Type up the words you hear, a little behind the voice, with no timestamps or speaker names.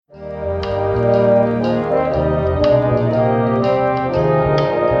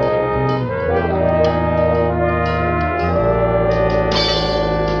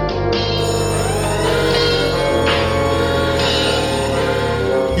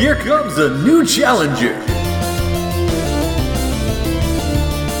Here comes a new challenger.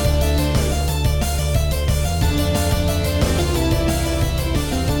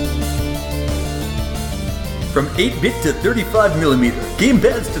 From 8-bit to 35mm,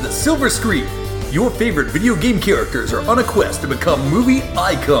 gamepads to the silver screen, your favorite video game characters are on a quest to become movie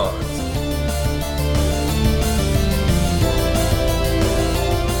icons.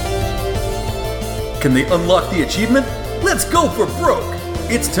 Can they unlock the achievement? Let's go for broke!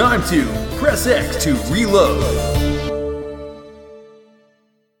 It's time to press X to reload.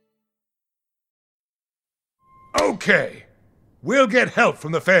 Okay, we'll get help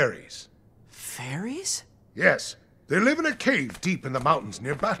from the fairies. Fairies? Yes, they live in a cave deep in the mountains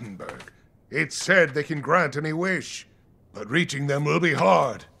near Battenberg. It's said they can grant any wish, but reaching them will be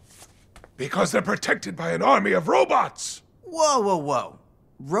hard. Because they're protected by an army of robots! Whoa.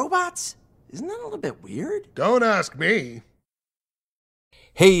 Robots? Isn't that a little bit weird? Don't ask me.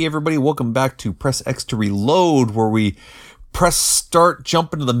 Hey everybody, welcome back to Press X to Reload, where we press start,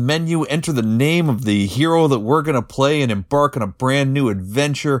 jump into the menu, enter the name of the hero that we're going to play, and embark on a brand new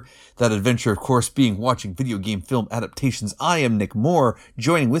adventure. That adventure, of course, being watching video game film adaptations. I am Nick Mohr.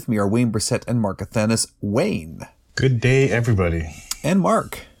 Joining with me are Wayne Bressette and Marc Athanas. Wayne. Good day, everybody. And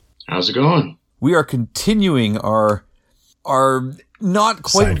Marc. How's it going? We are continuing our not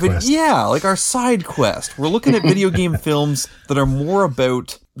quite, our side quest. We're looking at video game films that are more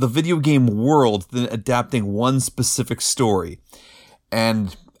about the video game world than adapting one specific story.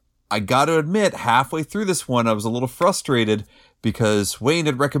 And I got to admit, halfway through this one, I was a little frustrated because Wayne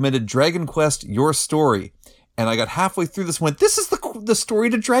had recommended Dragon Quest: Your Story. And I got halfway through this one. This is the story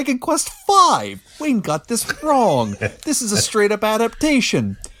to Dragon Quest V. Wayne got this wrong. This is a straight up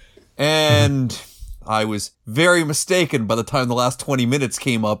adaptation. And I was very mistaken by the time the last 20 minutes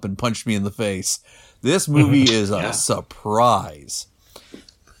came up and punched me in the face. This movie is a surprise.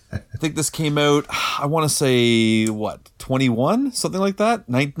 I think this came out, I want to say, 21? Something like that?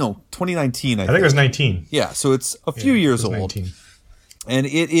 2019, I think. It was 19. Yeah, so it's a few years old. 19. And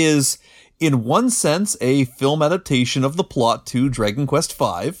it is, in one sense, a film adaptation of the plot to Dragon Quest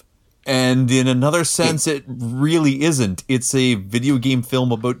V. And in another sense, it really isn't. It's a video game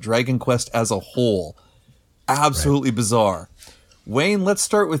film about Dragon Quest as a whole. Absolutely bizarre. Wayne, let's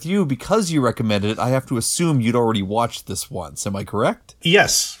start with you. Because you recommended it, I have to assume you'd already watched this once. Am I correct?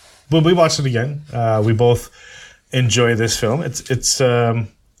 Yes. Well, we watched it again. We both enjoy this film. It's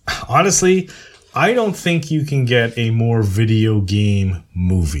honestly, I don't think you can get a more video game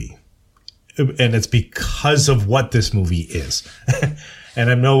movie. And it's because of what this movie is. And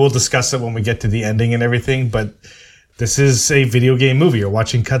I know we'll discuss it when we get to the ending and everything, but this is a video game movie. You're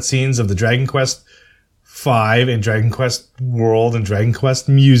watching cutscenes of the Dragon Quest V and Dragon Quest world and Dragon Quest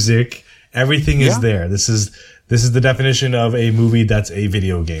music. Everything is there. This is the definition of a movie that's a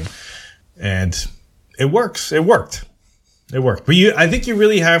video game. And it works. It worked. But I think you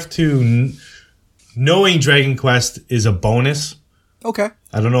really have to... knowing Dragon Quest is a bonus. Okay.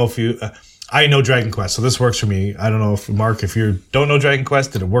 I don't know if you... I know Dragon Quest, so this works for me. I don't know if, Marc, if you don't know Dragon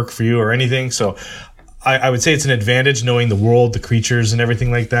Quest, did it work for you or anything? So I would say it's an advantage knowing the world, the creatures, and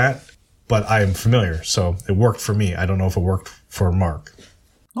everything like that. But I am familiar, so it worked for me. I don't know if it worked for Marc.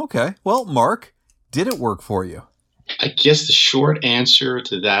 Okay. Well, Marc, did it work for you? I guess the short answer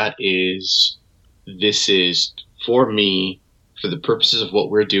to that is this is, for me, for the purposes of what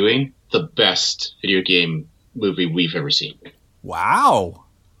we're doing, the best video game movie we've ever seen. Wow.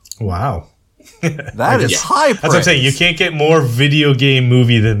 That is high praise. That's what I'm saying. You can't get more video game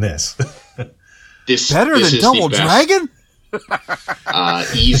movie than this. Better than Double Dragon?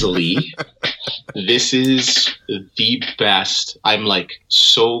 Easily. This is the best. I'm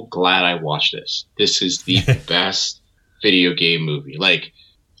so glad I watched this. This is the best video game movie.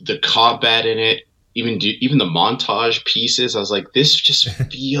 The combat in it, even the montage pieces, I was like, this just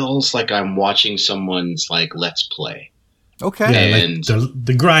feels like I'm watching someone's Let's Play. Okay. And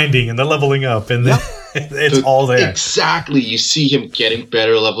the grinding and the leveling up and it's all there. Exactly. You see him getting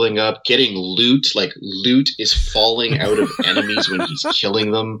better, leveling up, getting loot. Loot is falling out of enemies when he's killing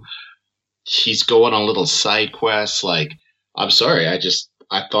them. He's going on little side quests. I'm sorry. I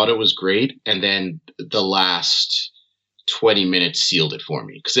thought it was great. And then the last 20 minutes sealed it for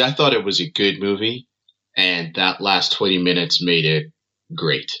me. Because I thought it was a good movie. And that last 20 minutes made it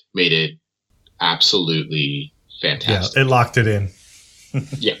great. Made it absolutely fantastic. Yeah, it locked it in.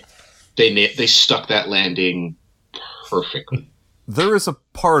 Yeah. They stuck that landing perfectly. There is a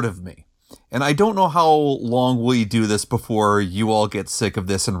part of me, and I don't know how long we do this before you all get sick of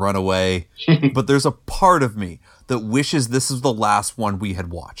this and run away, but there's a part of me that wishes this is the last one we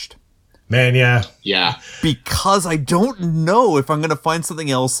had watched. Man, yeah. Yeah. Because I don't know if I'm going to find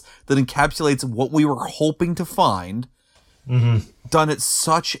something else that encapsulates what we were hoping to find, done at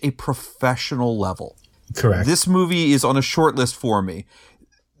such a professional level. Correct. This movie is on a short list for me.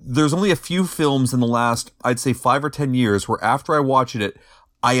 There's only a few films in the last, I'd say 5 or 10 years where after I watch it,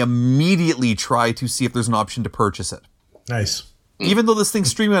 I immediately try to see if there's an option to purchase it. Nice. Even though this thing's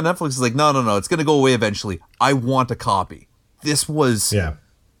streaming on Netflix, it's like, no, it's going to go away eventually. I want a copy. This was... Yeah.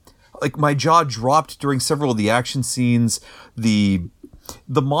 Like, my jaw dropped during several of the action scenes. The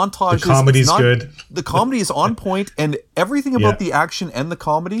montage... The comedy's good. The comedy is on point, and everything about the action and the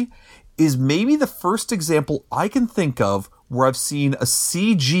comedy is maybe the first example I can think of where I've seen a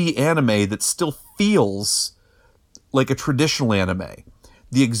CG anime that still feels like a traditional anime.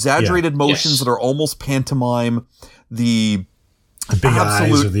 The exaggerated motions that are almost pantomime, the big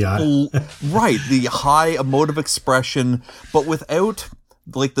eyes or the eye. Right, the high emotive expression, but without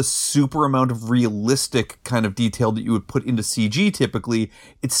like the super amount of realistic kind of detail that you would put into CG typically.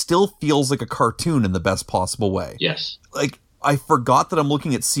 It still feels like a cartoon in the best possible way. Yes. Like, I forgot that I'm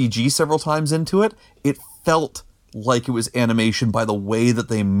looking at CG several times into it. It felt like it was animation by the way that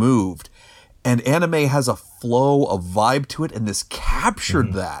they moved. And anime has a flow, a vibe to it, and this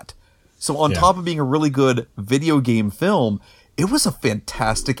captured that. So on top of being a really good video game film, it was a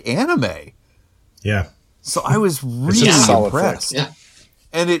fantastic anime. Yeah. So I was really impressed. Yeah.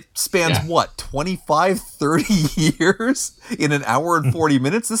 And it spans, 25, 30 years in an hour and 40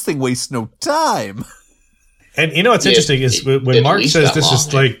 minutes? This thing wastes no time. And you know what's interesting is when Mark says this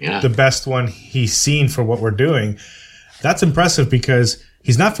is like the best one he's seen for what we're doing, that's impressive because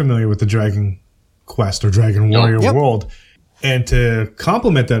he's not familiar with the Dragon Quest or Dragon Warrior world. And to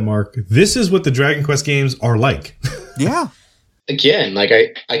complement that, Mark, this is what the Dragon Quest games are like. Yeah. Again, like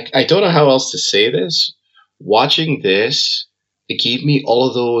I don't know how else to say this. Watching this, it gave me all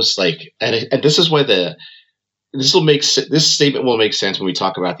of those like, and this is why this statement will make sense when we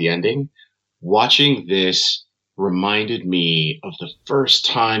talk about the ending. Watching this reminded me of the first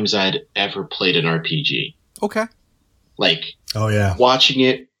times I'd ever played an RPG. Okay. Like, watching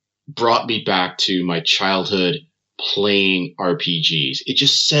it brought me back to my childhood playing RPGs. It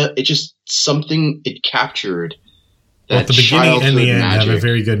captured that the beginning and the end magic. have a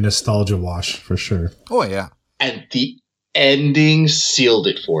very good nostalgia wash for sure. Oh yeah. And the ending sealed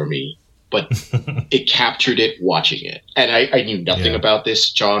it for me, but it captured it watching it. And I knew nothing about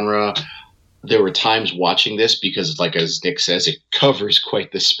this genre. There were times watching this because, like as Nick says, it covers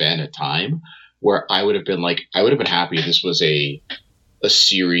quite the span of time where I would have been happy if this was a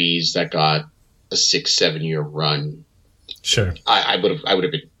series that got a 6-7 year run. Sure. I would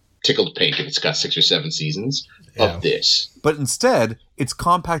have been tickled pink if it's got 6 or 7 seasons of this. But instead, it's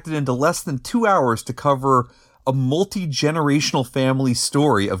compacted into less than 2 hours to cover a multi-generational family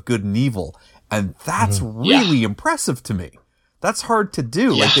story of good and evil. And that's really impressive to me. That's hard to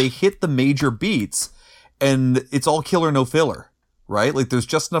do. Yeah. Like, they hit the major beats, and it's all kill or no filler, right? Like, there's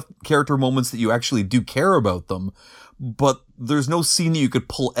just enough character moments that you actually do care about them, but there's no scene that you could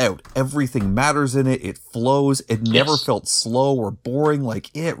pull out. Everything matters in it. It flows. It never felt slow or boring.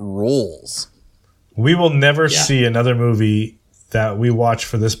 Like, it rolls. We will never see another movie that we watch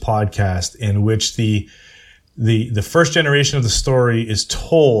for this podcast in which the first generation of the story is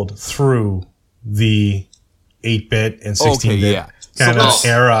told through the 8-bit and 16-bit kind of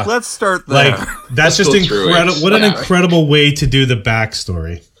era. Let's start there. Like, that's just incredible. What an incredible way to do the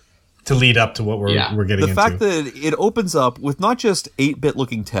backstory to lead up to what we're getting into. The fact that it opens up with not just 8-bit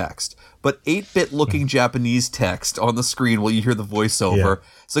looking text, but 8-bit looking Japanese text on the screen while you hear the voiceover. Yeah.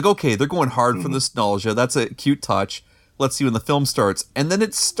 It's like, okay, they're going hard for nostalgia. That's a cute touch. Let's see when the film starts. And then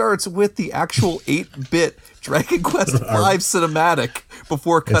it starts with the actual 8-bit Dragon Quest V cinematic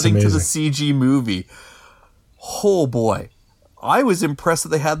before cutting to the CG movie. Oh boy. I was impressed that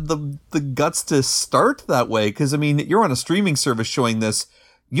they had the guts to start that way, because, I mean, you're on a streaming service showing this.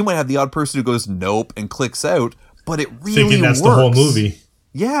 You might have the odd person who goes nope and clicks out, but it really thinking that's works. The whole movie.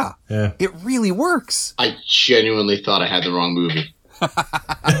 Yeah. It really works. I genuinely thought I had the wrong movie.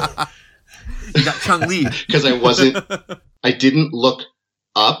 You got Chung-Li. Because I didn't look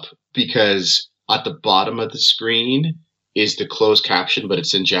up because at the bottom of the screen is the closed caption, but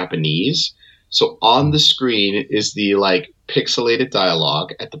it's in Japanese. So on the screen is the like pixelated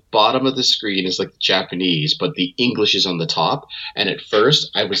dialogue. At the bottom of the screen is like the Japanese, but the English is on the top. And at first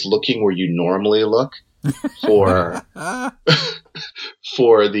I was looking where you normally look for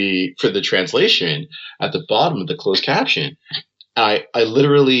for the translation at the bottom of the closed caption. I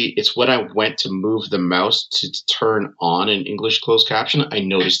literally, it's when I went to move the mouse to turn on an English closed caption, I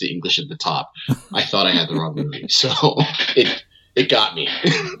noticed the English at the top. I thought I had the wrong movie. So It got me.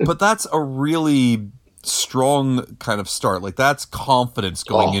 But that's a really strong kind of start. Like, that's confidence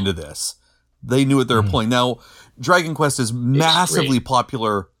going into this. They knew what they were pulling. Now, Dragon Quest is massively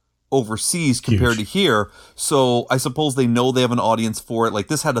popular overseas compared to here, so I suppose they know they have an audience for it. Like,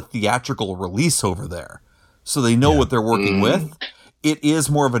 this had a theatrical release over there, so they know what they're working with. It is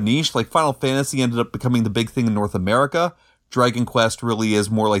more of a niche. Like, Final Fantasy ended up becoming the big thing in North America. Dragon Quest really is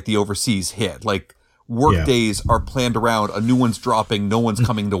more like the overseas hit. Like, work days are planned around a new one's dropping, no one's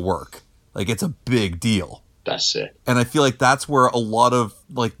coming to work. Like, it's a big deal. That's it. And I feel like that's where a lot of,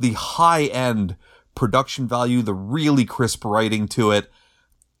 like, the high-end production value, the really crisp writing to it,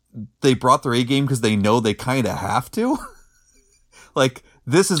 they brought their A game because they know they kind of have to. Like,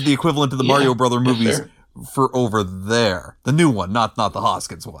 this is the equivalent to the Mario Brother movies for over there. The new one, not the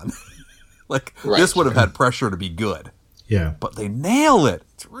Hoskins one. Like, this would have had pressure to be good. Yeah. But they nail it.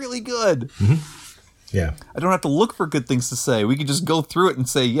 It's really good. Yeah. I don't have to look for good things to say. We can just go through it and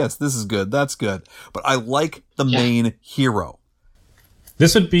say, yes, this is good, that's good. But I like the main hero.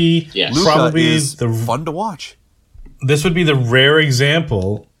 This would be probably fun to watch. This would be the rare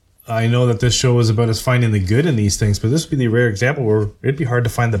example. I know that this show is about us finding the good in these things, but this would be the rare example where it'd be hard to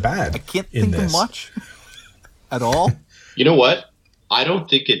find the bad. I can't think of much at all. You know what? I don't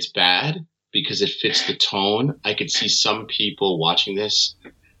think it's bad because it fits the tone. I could see some people watching this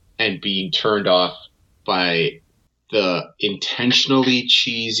and being turned off by the intentionally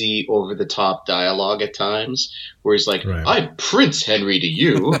cheesy, over-the-top dialogue at times, where he's like, I'm Prince Henry to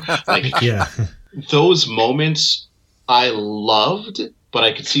you. Like, those moments I loved, but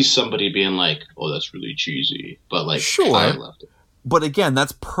I could see somebody being like, oh, that's really cheesy. But, like, I loved it. But again,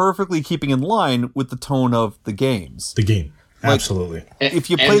 that's perfectly keeping in line with the tone of the games. The game. Like, absolutely. If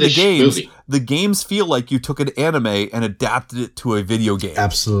you play the games, the games feel like you took an anime and adapted it to a video game.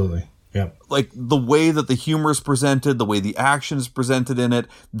 Absolutely. Yeah. Like, the way that the humor is presented, the way the action is presented in it,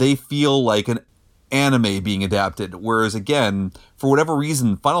 they feel like an anime being adapted. Whereas, again, for whatever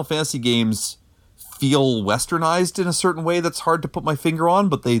reason, Final Fantasy games feel westernized in a certain way that's hard to put my finger on,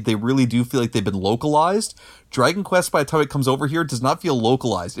 but they really do feel like they've been localized. Dragon Quest, by the time it comes over here, does not feel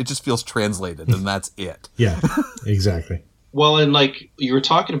localized. It just feels translated, and that's it. Yeah, exactly. Well, and like, you were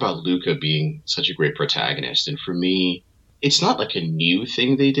talking about Luca being such a great protagonist, and for me, it's not like a new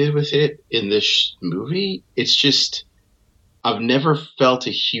thing they did with it in this movie. It's just, I've never felt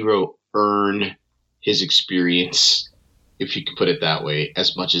a hero earn his experience, if you could put it that way,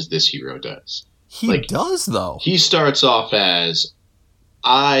 as much as this hero does. He does, though. He starts off as,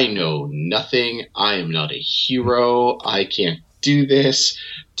 I know nothing. I am not a hero. I can't do this.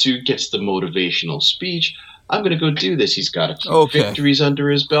 To gets the motivational speech. I'm going to go do this. He's got a few victories under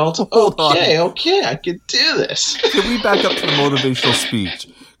his belt. Okay, I can do this. Can we back up to the motivational speech?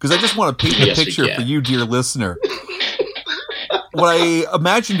 Because I just want to paint a picture for you, dear listener. What I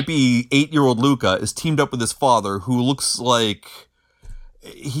imagine to be 8-year-old Luca is teamed up with his father, who looks like...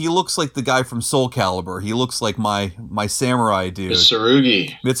 He looks like the guy from Soul Calibur. He looks like my samurai dude.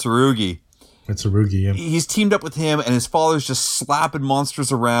 Mitsurugi, yeah. He's teamed up with him, and his father's just slapping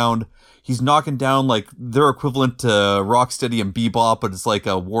monsters around. He's knocking down, like, their equivalent to Rocksteady and Bebop, but it's like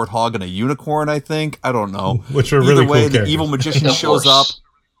a warthog and a unicorn, I think. I don't know. Which are really cool characters. The evil magician shows up.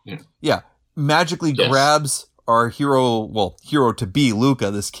 Yeah. Magically grabs our hero-to-be,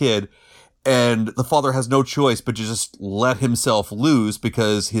 Luca, this kid, and the father has no choice but to just let himself lose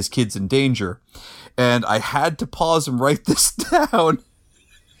because his kid's in danger. And I had to pause and write this down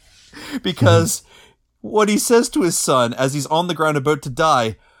because what he says to his son as he's on the ground about to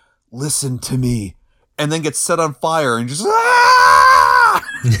die, listen to me, and then gets set on fire and just, ah!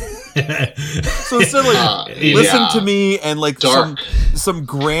 So instead of like, listen to me and like some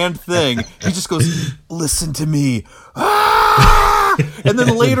grand thing, he just goes, listen to me. Ah! And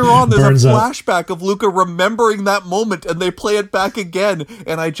then later on, there's a flashback of Luca remembering that moment, and they play it back again,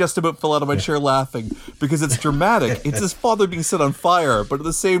 and I just about fell out of my chair laughing, because it's dramatic. It's his father being set on fire, but at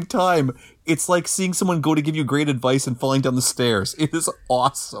the same time, it's like seeing someone go to give you great advice and falling down the stairs. It is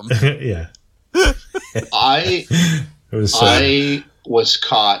awesome. Yeah. I was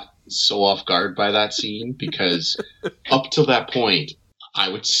caught so off guard by that scene, because up till that point, I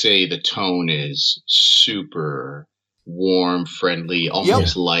would say the tone is super warm, friendly,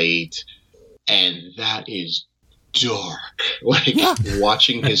 almost light, and that is dark. Like,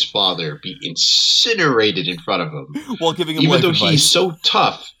 watching his father be incinerated in front of him while giving him even though advice. he's so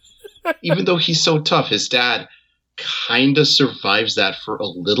tough, his dad kind of survives that for a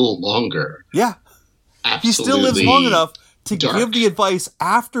little longer. Yeah. Absolutely. He still lives long enough to give the advice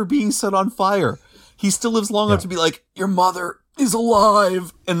after being set on fire. He still lives long enough to be like, your mother is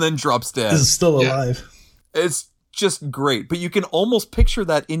alive, and then drops dead. Is still alive. just great. But you can almost picture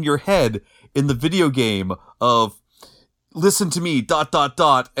that in your head in the video game of, listen to me, ...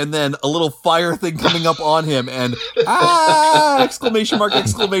 and then a little fire thing coming up on him and exclamation mark.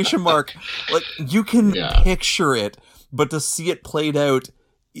 Like, you can picture it, but to see it played out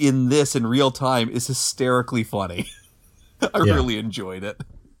in this in real time is hysterically funny. I really enjoyed it.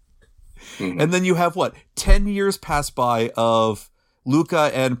 And then you have 10 years pass by of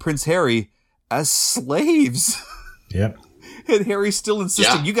Luca and Prince Harry as slaves. Yep. And Harry's still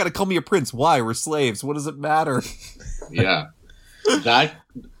insisting, you got to call me a prince. Why? We're slaves. What does it matter? Yeah. That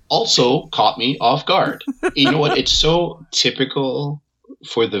also caught me off guard. You know what? It's so typical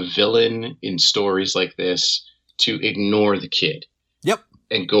for the villain in stories like this to ignore the kid. Yep.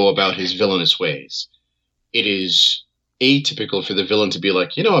 And go about his villainous ways. It is atypical for the villain to be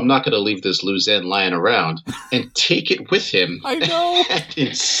like, I'm not going to leave this loose end lying around, and take it with him. I know. And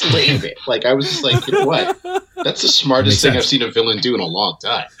enslave it. Like, I was just like, you know what? That's the smartest thing I've seen a villain do in a long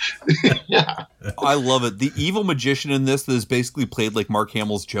time. Yeah. I love it. The evil magician in this that is basically played like Mark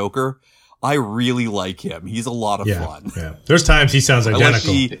Hamill's Joker, I really like him. He's a lot of fun. Yeah. There's times he sounds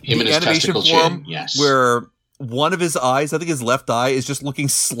identical. Him and his animation testicle form chin, where one of his eyes, I think his left eye, is just looking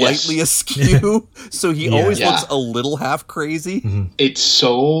slightly askew. So he always looks a little half crazy. Mm-hmm. It's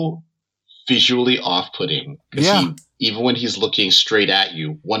so visually off-putting. Because even when he's looking straight at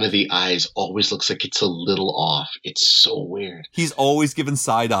you, one of the eyes always looks like it's a little off. It's so weird. He's always given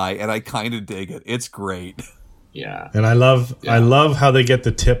side eye, and I kind of dig it. It's great. Yeah. And I love how they get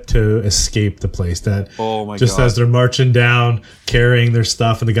the tip to escape the place. That just as they're marching down, carrying their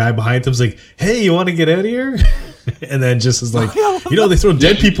stuff, and the guy behind them's like, "Hey, you want to get out of here?" And then just is like, they throw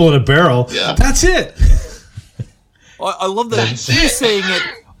dead people in a barrel. Yeah. That's it. I love that he's saying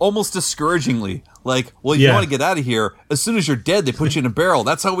it almost discouragingly. Like, well, you want to get out of here. As soon as you're dead, they put you in a barrel.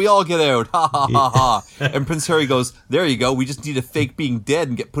 That's how we all get out. Ha, ha, ha, ha. And Prince Harry goes, there you go. We just need to fake being dead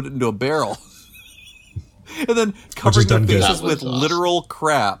and get put into a barrel. And then covering their faces with literal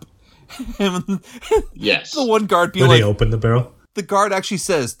crap. Yes. The one guard be when like... they open the barrel? The guard actually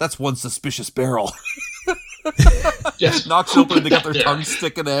says, that's one suspicious barrel. Yes. Knocks open and they got their tongue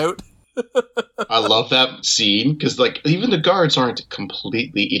sticking out. I love that scene because, even the guards aren't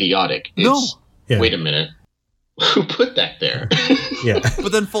completely idiotic. Wait a minute. Who put that there? Yeah.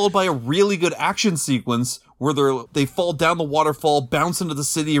 But then followed by a really good action sequence where they fall down the waterfall, bounce into the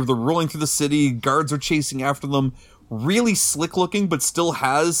city, or they're rolling through the city, guards are chasing after them. Really slick looking, but still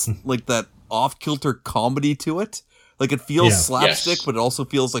has that off-kilter comedy to it. Like, it feels slapstick, but it also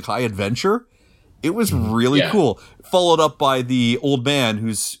feels like high adventure. It was really cool. Followed up by the old man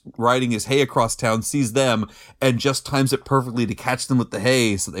who's riding his hay across town, sees them, and just times it perfectly to catch them with the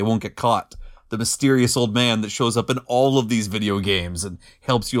hay so they won't get caught. The mysterious old man that shows up in all of these video games and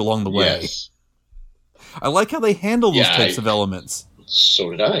helps you along the way. Yes. I like how they handle those types of elements.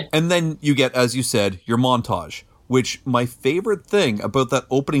 So did I. And then you get, as you said, your montage, which my favorite thing about that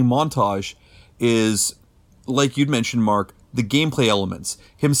opening montage is, like you'd mentioned, Mark, the gameplay elements.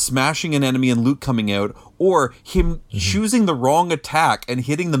 Him smashing an enemy and loot coming out, or him choosing the wrong attack and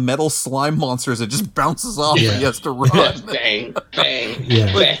hitting the metal slime monsters that just bounces off and he has to run. Bang, bang,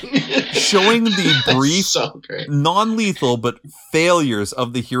 bang. Showing the brief, non-lethal, but failures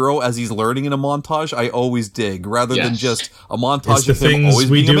of the hero as he's learning in a montage, I always dig, rather than just a montage of him always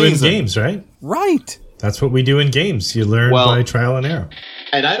being amazing. It's the things we do in games, right? Right. That's what we do in games. You learn by trial and error.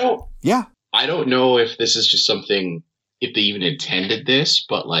 And I don't know if this is just something... if they even intended this,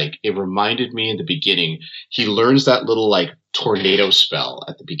 but it reminded me in the beginning, he learns that little tornado spell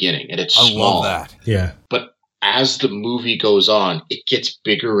at the beginning, and it's small. I love that. Yeah. But as the movie goes on, it gets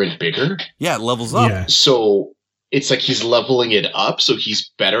bigger and bigger. Yeah, it levels up. Yeah. So it's like he's leveling it up, so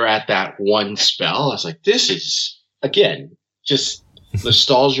he's better at that one spell. I was like, this is, again, just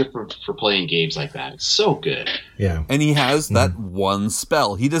nostalgia for playing games like that. It's so good. Yeah. And he has that one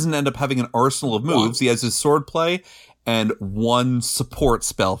spell. He doesn't end up having an arsenal of moves. He has his sword play and one support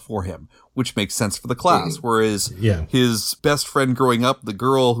spell for him, which makes sense for the class. Whereas his best friend growing up, the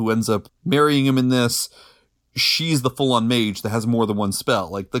girl who ends up marrying him in this, she's the full-on mage that has more than one spell.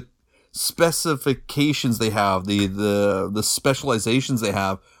 Like, the specifications they have, the specializations they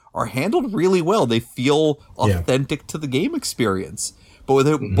have are handled really well. They feel authentic to the game experience, but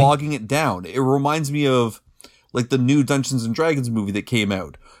without bogging it down. It reminds me of the new Dungeons and Dragons movie that came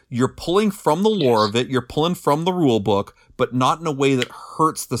out. You're pulling from the lore of it, you're pulling from the rule book, but not in a way that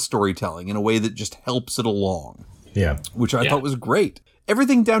hurts the storytelling, in a way that just helps it along. Yeah. Which I thought was great.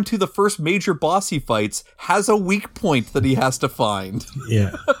 Everything down to the first major boss he fights has a weak point that he has to find.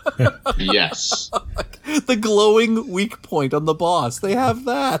 Yeah. Yes. The glowing weak point on the boss. They have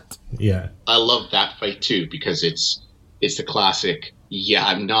that. Yeah. I love that fight too because it's the classic. Yeah,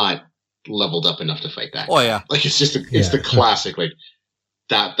 I'm not leveled up enough to fight that. Oh, yeah. Like it's the classic. Like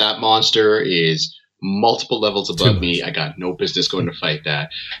that monster is multiple levels above me. I got no business going to fight that.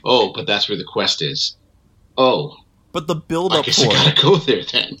 Oh, but that's where the quest is. Oh, but the build up. I guess I gotta go there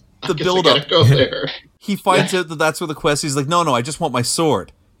then. The build up. Go there. He finds out that that's where the quest is. He's like, no, I just want my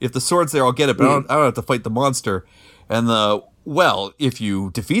sword. If the sword's there, I'll get it, but I don't have to fight the monster. And if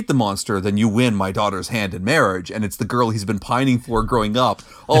you defeat the monster, then you win my daughter's hand in marriage. And it's the girl he's been pining for growing up.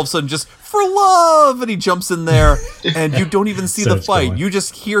 All of a sudden, just for love! And he jumps in there, and you don't even see the fight. You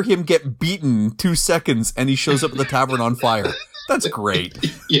just hear him get beaten 2 seconds, and he shows up at the tavern on fire. That's great.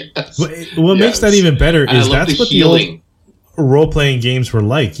 Yes. What makes that even better is that's what the old role-playing games were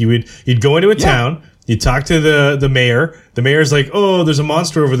like. You'd go into a town, you talk to the mayor. The mayor's like, oh, there's a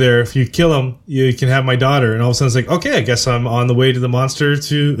monster over there. If you kill him, you can have my daughter. And all of a sudden it's like, okay, I guess I'm on the way to the monster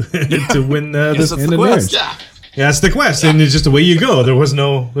to to win this hand in marriage. Yeah, that's the quest. And it's just away you go. There was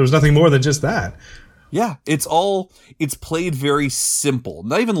nothing more than just that. Yeah, it's played very simple.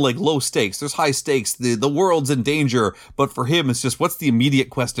 Not even like low stakes. There's high stakes. The world's in danger. But for him, it's just, what's the immediate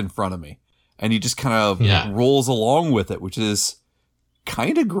quest in front of me? And he just kind of rolls along with it, which is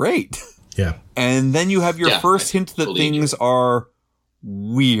kind of great. Yeah. And then you have your first hint that things are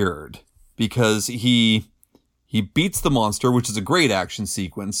weird, because he beats the monster, which is a great action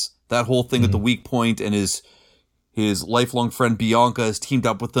sequence. That whole thing at the weak point, and his lifelong friend Bianca has teamed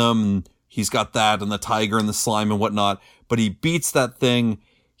up with him, and he's got that and the tiger and the slime and whatnot. But he beats that thing.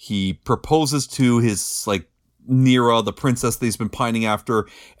 He proposes to his Nira, the princess that he's been pining after,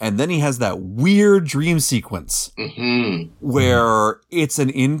 and then he has that weird dream sequence where it's an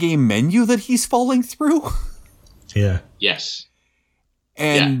in-game menu that he's falling through. Yeah. Yes.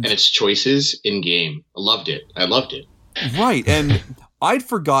 And it's choices in-game. I loved it. Right, and I'd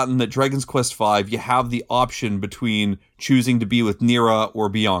forgotten that Dragon's Quest V, you have the option between choosing to be with Nira or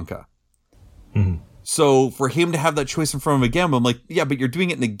Bianca. Mm-hmm. So for him to have that choice in front of him again, I'm like, yeah, but you're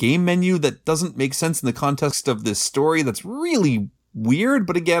doing it in a game menu that doesn't make sense in the context of this story. That's really weird.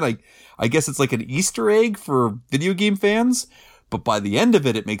 But again, I guess it's like an Easter egg for video game fans. But by the end of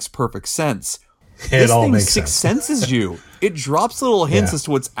it, it makes perfect sense. This thing sixth senses you. It drops little hints as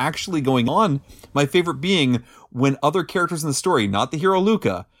to what's actually going on. My favorite being when other characters in the story, not the hero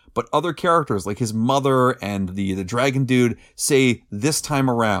Luca, but other characters like his mother and the dragon dude say, this time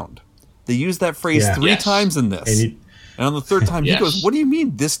around. They use that phrase 3 times in this. And on the third time, he goes, what do you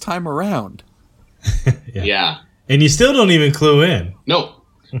mean this time around? Yeah. And you still don't even clue in. No.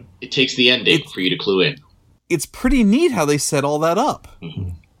 It takes the ending for you to clue in. It's pretty neat how they set all that up. Mm-hmm.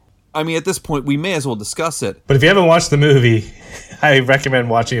 I mean, at this point, we may as well discuss it. But if you haven't watched the movie, I recommend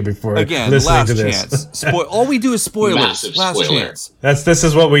watching it before listening to this. Chance. All we do is spoilers. Massive last spoiler. chance. This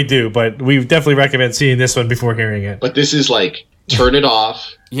is what we do, but we definitely recommend seeing this one before hearing it. But this is like, turn it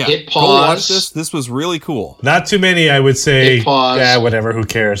off, hit pause. Go watch this. This was really cool. Not too many, I would say. Hit pause. Yeah, whatever, who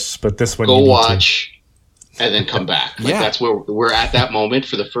cares? But this one, go you need watch. And then come back. That's where we're at that moment.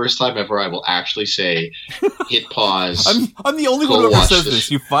 For the first time ever, I will actually say, hit pause. I'm the only one who ever says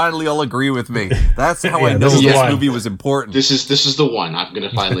this. You finally all agree with me. That's how I know this movie was important. This is the one. I'm going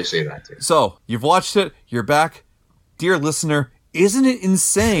to finally say that too. So, you've watched it. You're back. Dear listener, isn't it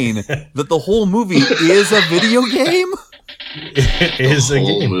insane that the whole movie is a video game? It is a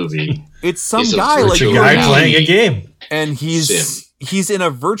game. Movie. It's some guy like a guy playing a game. And he's in a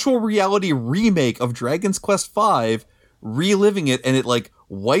virtual reality remake of Dragon's Quest V, reliving it, and it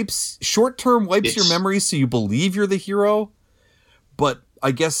short-term wipes your memories so you believe you're the hero. But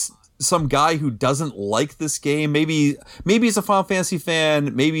I guess some guy who doesn't like this game, maybe he's a Final Fantasy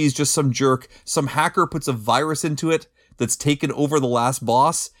fan, maybe he's just some jerk, some hacker puts a virus into it that's taken over the last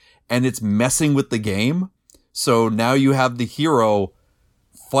boss, and it's messing with the game. So now you have the hero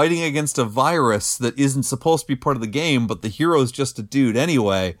fighting against a virus that isn't supposed to be part of the game, but the hero's just a dude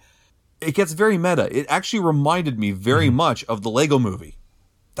anyway. It gets very meta. It actually reminded me very much of the Lego movie.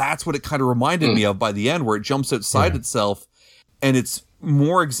 That's what it kind of reminded me of by the end, where it jumps outside itself, and it's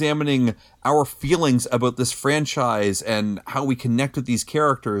more examining our feelings about this franchise and how we connect with these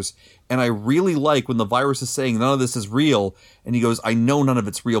characters. And I really like when the virus is saying none of this is real, and he goes, I know none of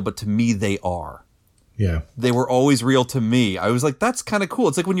it's real, but to me they are. Yeah. They were always real to me. I was like, that's kind of cool.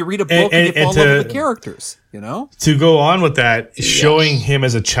 It's like when you read a book and you fall in love with the characters, you know? To go on with that, showing him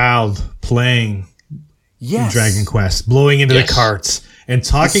as a child playing Dragon Quest, blowing into the carts, and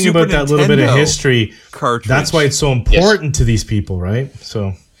talking about that little bit of history. Cartridge. That's why it's so important to these people, right?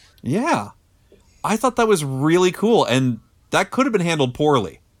 So, yeah. I thought that was really cool, and that could have been handled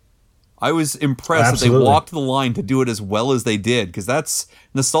poorly. I was impressed that they walked the line to do it as well as they did, because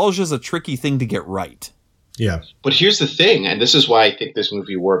nostalgia is a tricky thing to get right. Yeah. But here's the thing, and this is why I think this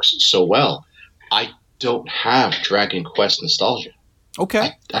movie works so well. I don't have Dragon Quest nostalgia. Okay.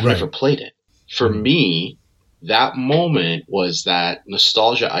 I've never played it. For me, that moment was that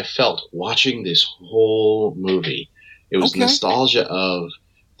nostalgia I felt watching this whole movie. It was nostalgia of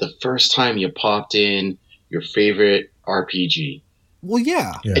the first time you popped in your favorite RPG. Well,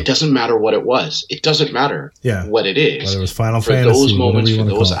 yeah. It doesn't matter what it was. It doesn't matter what it is. Whether it was Final for Fantasy, those moments, for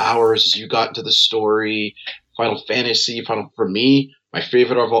those hours, you got into the story. Final Fantasy, for me, my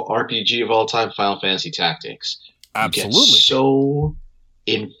favorite RPG of all time, Final Fantasy Tactics. Absolutely. You get so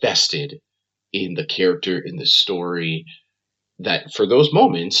invested in the character, in the story, that for those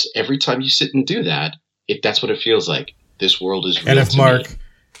moments, every time you sit and do that, that's what it feels like. This world is real. And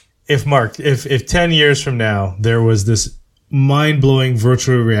if 10 years from now there was this mind-blowing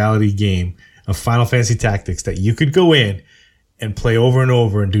virtual reality game of Final Fantasy Tactics that you could go in and play over and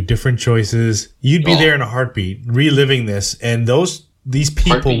over and do different choices, you'd be there in a heartbeat, reliving this, and these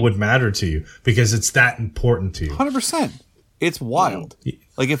people would matter to you because it's that important to you. 100%. It's wild.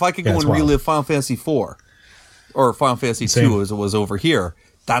 Like, if I could go and relive Final Fantasy 4 or Final Fantasy 2 as it was over here,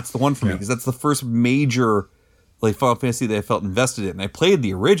 that's the one for me, because that's the first major Final Fantasy that I felt invested in. And I played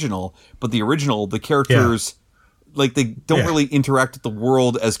the original, but the characters, they don't really interact with the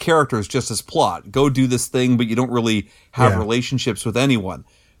world as characters, just as plot. Go do this thing, but you don't really have relationships with anyone.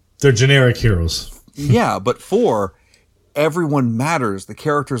 They're generic heroes. Yeah, but 4, everyone matters. The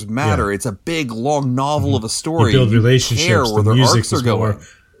characters matter. Yeah. It's a big, long novel of a story. You build relationships. Care where the their music arcs are going.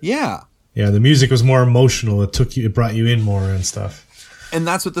 Yeah, the music was more emotional. It brought you in more and stuff. And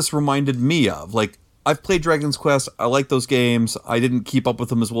that's what this reminded me of. I've played Dragon's Quest. I like those games. I didn't keep up with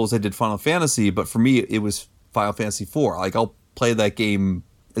them as well as I did Final Fantasy, but for me, it was Final Fantasy 4. I'll play that game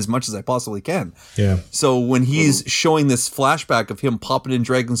as much as I possibly can. Yeah. So when he's showing this flashback of him popping in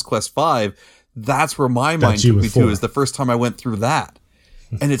Dragon's Quest 5, that's where my mind took me to, is the first time I went through that.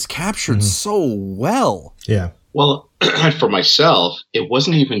 And it's captured so well. Yeah. Well, for myself, it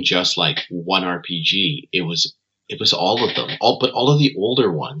wasn't even just one RPG. It was all of them. But all of the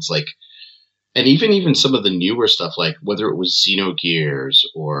older ones, and even some of the newer stuff, whether it was Xenogears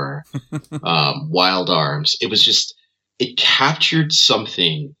or Wild Arms, it captured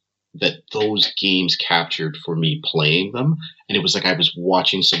something that those games captured for me playing them. And it was I was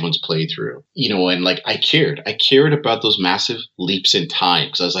watching someone's playthrough, and I cared about those massive leaps in time,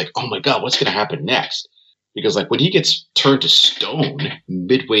 because I was oh my God, what's going to happen next? Because when he gets turned to stone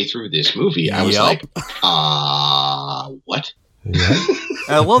midway through this movie, I was what? Yeah.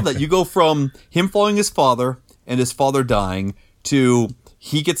 I love that. You go from him following his father and his father dying to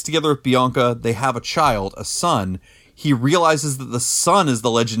he gets together with Bianca. They have a child, a son. He realizes that the son is the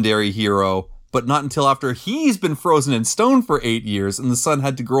legendary hero, but not until after he's been frozen in stone for 8 years, and the son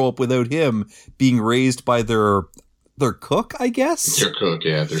had to grow up without him, being raised by their cook, I guess? Their cook,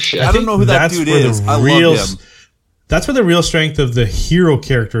 yeah, their chef. I don't know who that dude is. I love him. That's where the real strength of the hero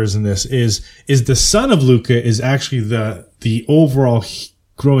characters in this is the son of Luca is actually the overall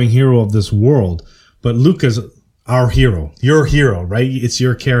growing hero of this world, but Luca's our hero, your hero, right? It's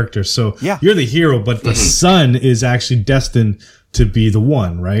your character. So you're the hero, but the son is actually destined to be the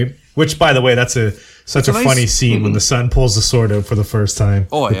one, right? Which, by the way, that's such a funny scene when the son pulls the sword out for the first time.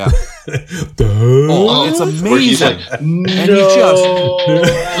 Oh, yeah. It's amazing. And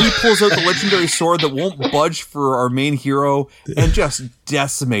he pulls out the legendary sword that won't budge for our main hero and just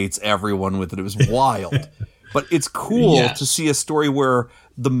decimates everyone with it. It was wild. But it's cool to see a story where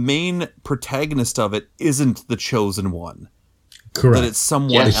the main protagonist of it isn't the chosen one. Correct. That it's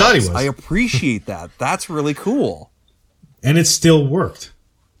someone else. Thought he was. I appreciate that. That's really cool. And it still worked.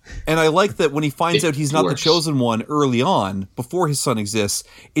 And I like that when he finds out he's not the chosen one early on, before his son exists,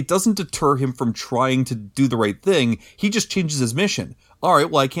 it doesn't deter him from trying to do the right thing. He just changes his mission. All right,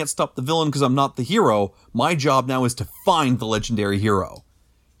 well, I can't stop the villain because I'm not the hero. My job now is to find the legendary hero.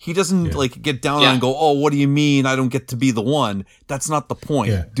 He doesn't get down on and go, oh, what do you mean I don't get to be the one? That's not the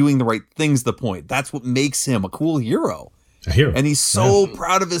point. Yeah. Doing the right thing's the point. That's what makes him a cool hero. A hero. And he's so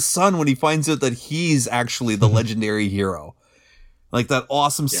proud of his son when he finds out that he's actually the legendary hero. Like that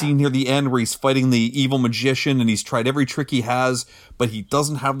awesome scene near the end where he's fighting the evil magician and he's tried every trick he has, but he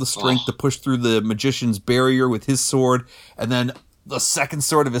doesn't have the strength to push through the magician's barrier with his sword. And then the second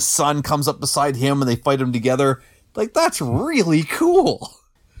sword of his son comes up beside him and they fight him together. Like, that's really cool.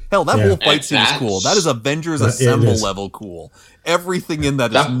 Hell, that whole fight scene is cool. That is Avengers Assemble level cool. Everything in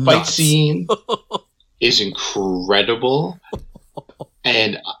that is nuts. That fight scene is incredible.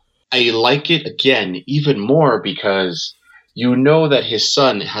 And I like it, again, even more because You know that his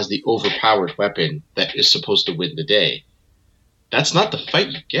son has the overpowered weapon that is supposed to win the day. That's not the fight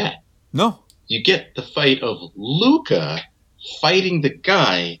you get. No. You get the fight of Luca fighting the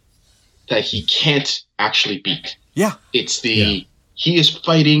guy that he can't actually beat. Yeah. It's he is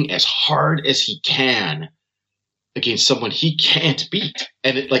fighting as hard as he can against someone he can't beat.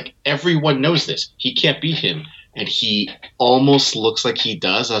 And everyone knows this. He can't beat him. And he almost looks like he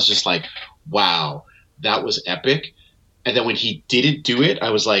does. I was just like, wow, that was epic. And then when he didn't do it,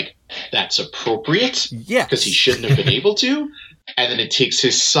 I was like, that's appropriate. Yeah. Because he shouldn't have been able to. And then it takes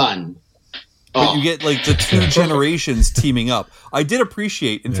his son. But you get the two generations teaming up. I did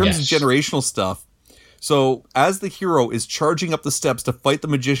appreciate, in terms of generational stuff, so as the hero is charging up the steps to fight the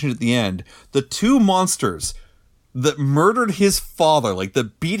magician at the end, the two monsters that murdered his father,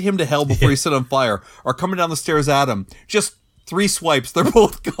 that beat him to hell before he set on fire, are coming down the stairs at him. Just 3 swipes, they're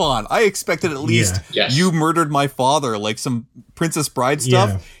both gone. I expected at least you murdered my father, like some Princess Bride stuff.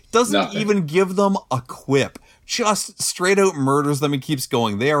 Yeah. Doesn't even give them a quip. Just straight out murders them and keeps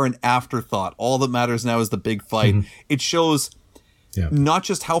going. They are an afterthought. All that matters now is the big fight. Mm-hmm. It shows not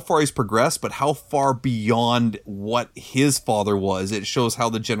just how far he's progressed, but how far beyond what his father was. It shows how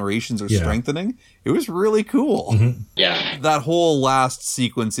the generations are strengthening. It was really cool. Mm-hmm. Yeah. That whole last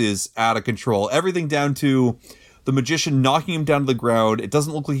sequence is out of control. Everything down to the magician knocking him down to the ground. It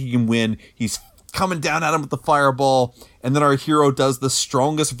doesn't look like he can win. He's coming down at him with the fireball, and then our hero does the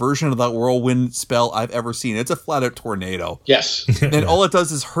strongest version of that whirlwind spell I've ever seen. It's a flat-out tornado. Yes. And all it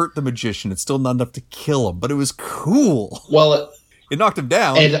does is hurt the magician. It's still not enough to kill him, but it was cool. Well, it knocked him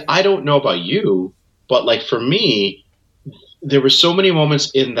down. And I don't know about you, but for me, there were so many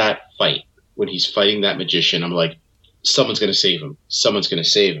moments in that fight when he's fighting that magician. I'm like, someone's going to save him. Someone's going to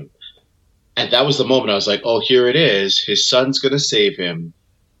save him. And that was the moment I was like, oh, here it is. His son's going to save him.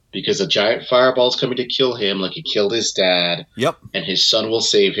 Because a giant fireball's coming to kill him like he killed his dad. Yep. And his son will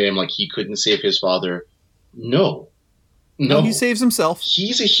save him like he couldn't save his father. No. He saves himself.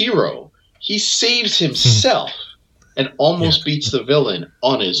 He's a hero. He saves himself and almost beats the villain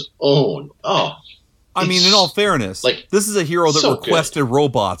on his own. Oh. I mean, in all fairness, this is a hero that requested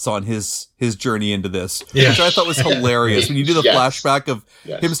robots on his journey into this, which I thought was hilarious. When you do the flashback of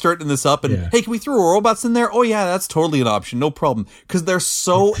him starting this up and, hey, can we throw robots in there? Oh, yeah, that's totally an option. No problem. Because they're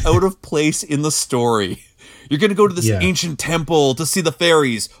so out of place in the story. You're going to go to this ancient temple to see the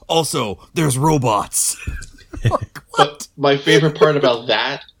fairies. Also, there's robots. What? But my favorite part about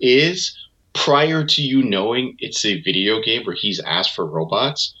that is prior to you knowing it's a video game where he's asked for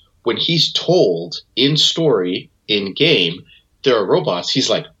robots, when he's told in story, in game, there are robots, he's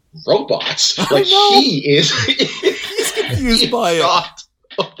like, robots? He is he's confused by it.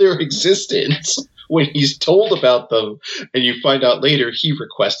 Of their existence when he's told about them, and you find out later he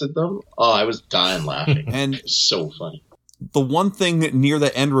requested them. Oh, I was dying laughing. And it was so funny. The one thing near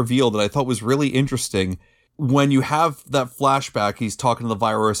the end reveal that I thought was really interesting, when you have that flashback, he's talking to the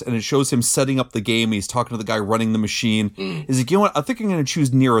virus, and it shows him setting up the game. He's talking to the guy running the machine. He's like, you know what? I think I'm going to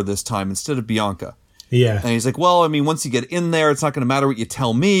choose Nira this time instead of Bianca. Yeah. And he's like, well, I mean, once you get in there, it's not going to matter what you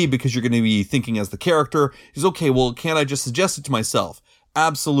tell me because you're going to be thinking as the character. He's okay. Well, can't I just suggest it to myself?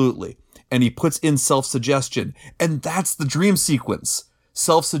 Absolutely. And he puts in self-suggestion, and that's the dream sequence.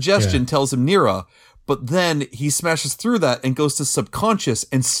 Self-suggestion tells him Nira, but then he smashes through that and goes to subconscious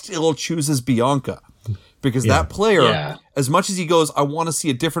and still chooses Bianca. Because that player, as much as he goes, I want to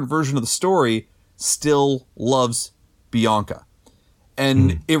see a different version of the story, still loves Bianca.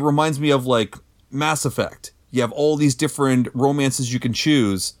 And it reminds me of Mass Effect. You have all these different romances you can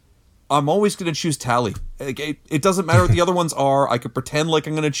choose. I'm always going to choose Tali. It doesn't matter what the other ones are. I could pretend like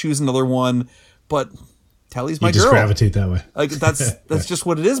I'm going to choose another one, but Tali's my girl. You just gravitate that way. That's just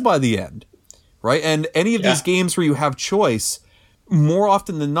what it is by the end. Right? And any of these games where you have choice, more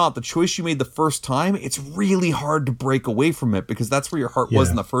often than not, the choice you made the first time, it's really hard to break away from it because that's where your heart was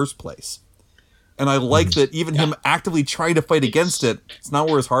in the first place. And I like that even him actively trying to fight against it, it's not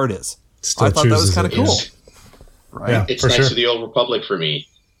where his heart is. Still I thought that was kind of cool. Right? Yeah, it's Knights of the Old Republic for me.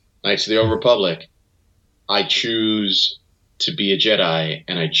 Knights of the Old Republic. I choose to be a Jedi,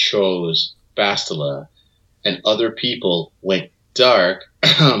 and I chose Bastila. And other people went dark,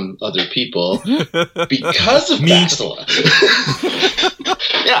 other people, because of Bastila.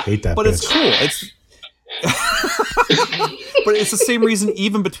 Hate that but bitch. It's cool. But it's the same reason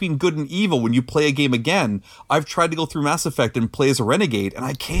even between good and evil. When you play a game again, I've tried to go through Mass Effect and play as a renegade, and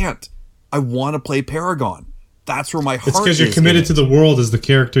I can't. I want to play Paragon. That's where my heart is. It's because you're committed to the world as the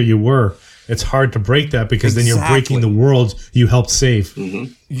character you were. It's hard to break that because then you're breaking the world you helped save.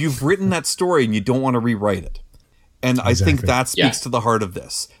 Mm-hmm. You've written that story and you don't want to rewrite it. And I think that speaks to the heart of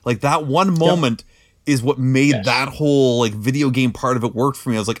this. That one moment is what made that whole like video game part of it work for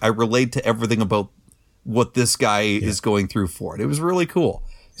me. I was like, I relate to everything about what this guy is going through for it. It was really cool.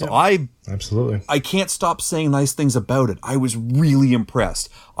 So absolutely. I can't stop saying nice things about it. I was really impressed.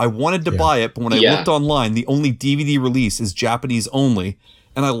 I wanted to buy it, but when I looked online, the only DVD release is Japanese only,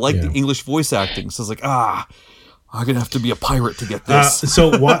 and I like the English voice acting. So I was like, I'm going to have to be a pirate to get this.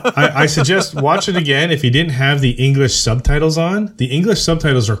 I suggest watch it again if you didn't have the English subtitles on. The English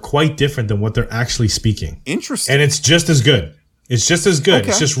subtitles are quite different than what they're actually speaking. Interesting. And it's just as good. It's just as good. Okay.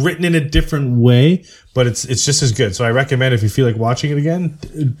 It's just written in a different way, but it's just as good. So I recommend if you feel like watching it again,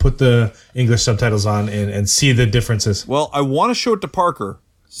 put the English subtitles on and see the differences. Well, I want to show it to Parker,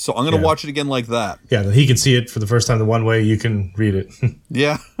 so I'm going to watch it again like that. Yeah, he can see it for the first time the one way. You can read it.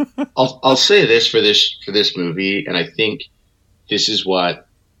 Yeah. I'll say this for this movie, and I think this is what,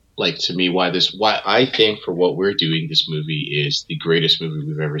 like, to me, why I think for what we're doing, this movie is the greatest movie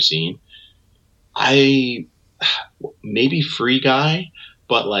we've ever seen. Maybe Free Guy,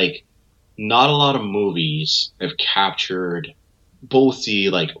 but like not a lot of movies have captured both the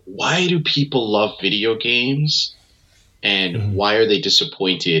like, why do people love video games and why are they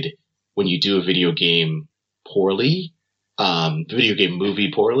disappointed when you do a video game poorly, video game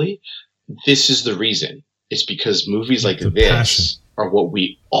movie poorly. This is the reason. It's because movies like this are what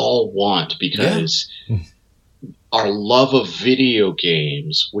we all want, because our love of video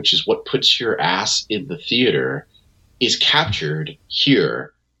games, which is what puts your ass in the theater, is captured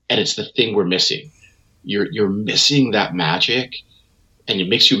here, and it's the thing we're missing. You're missing that magic, and it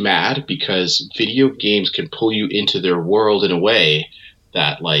makes you mad because video games can pull you into their world in a way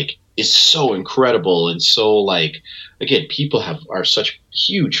that like is so incredible and so like, again, people are such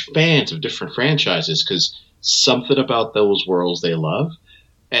huge fans of different franchises because something about those worlds they love,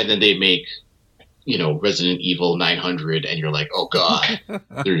 and then they make, you know, Resident Evil 900, and you're like, oh god,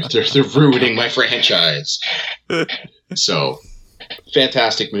 they're ruining my franchise. So,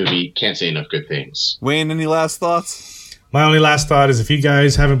 fantastic movie. Can't say enough good things. Wayne, any last thoughts? My only last thought is if you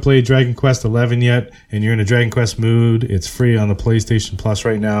guys haven't played Dragon Quest 11 yet, and you're in a Dragon Quest mood, it's free on the PlayStation Plus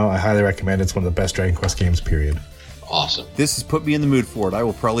right now. I highly recommend it. It's one of the best Dragon Quest games, period. Awesome. This has put me in the mood for it. I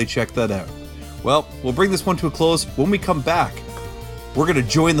will probably check that out. Well, we'll bring this one to a close. When we come back, we're going to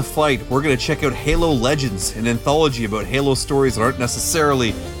join the fight. We're going to check out Halo Legends, an anthology about Halo stories that aren't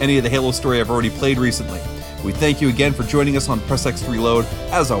necessarily any of the Halo story I've already played recently. We thank you again for joining us on Press X to Reload.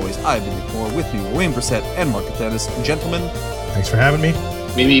 As always, I've been Nick Mohr. With me were Wayne Bressette and Marc Athanas. Gentlemen, thanks for having me.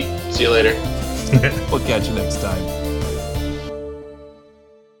 Maybe. See you later. We'll catch you next time.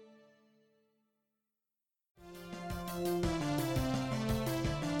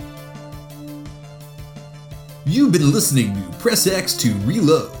 You've been listening to Press X to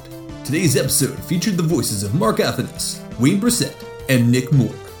Reload. Today's episode featured the voices of Marc Athanas, Wayne Bressette, and Nick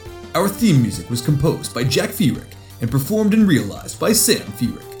Mohr. Our theme music was composed by Jack Feerick and performed and realized by Sam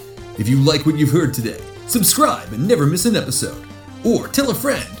Feerick. If you like what you've heard today, subscribe and never miss an episode. Or tell a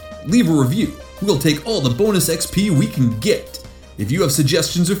friend, leave a review. We'll take all the bonus XP we can get. If you have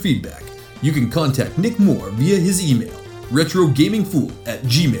suggestions or feedback, you can contact Nick Mohr via his email,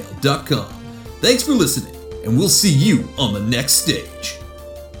 retrogamingfool@gmail.com. Thanks for listening, and we'll see you on the next stage.